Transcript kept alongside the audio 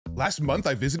Last month,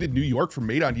 I visited New York for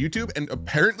Made on YouTube, and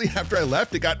apparently after I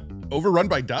left, it got overrun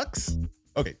by ducks.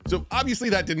 Okay, so obviously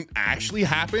that didn't actually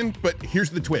happen, but here's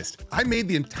the twist. I made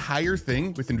the entire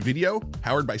thing with invideo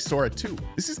powered by Sora 2.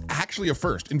 This is actually a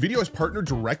first. Invideo has partnered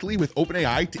directly with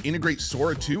OpenAI to integrate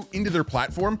Sora 2 into their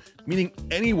platform, meaning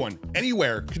anyone,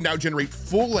 anywhere can now generate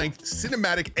full-length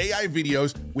cinematic AI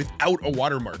videos without a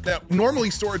watermark. Now,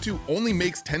 normally Sora 2 only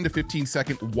makes 10 to 15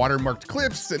 second watermarked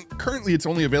clips, and currently it's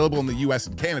only available in the US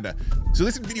and Canada. So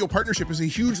this InVideo partnership is a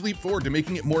huge leap forward to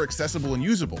making it more accessible and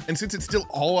usable. And since it's still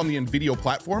all on the InVideo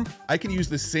platform, I can use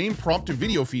the same prompt to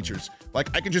video features.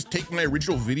 Like I can just take my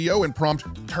original video and prompt,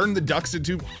 turn the ducks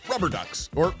into rubber ducks,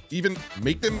 or even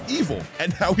make them evil.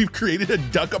 And now we've created a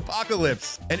duck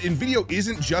apocalypse. And InVideo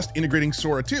isn't just integrating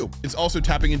Sora 2. It's also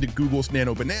tapping into Google's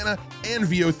Nano Banana and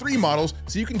VO3 models,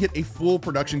 so you can get a full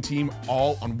production team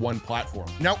all on one platform.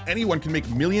 Now anyone can make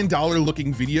million-dollar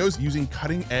looking videos using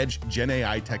cutting-edge Gen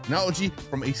AI technology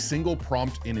from a single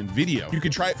prompt in InVideo. You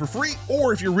can try it for free,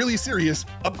 or if you're really serious,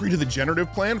 upgrade to the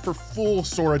Generative Plan for full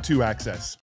Sora 2 access.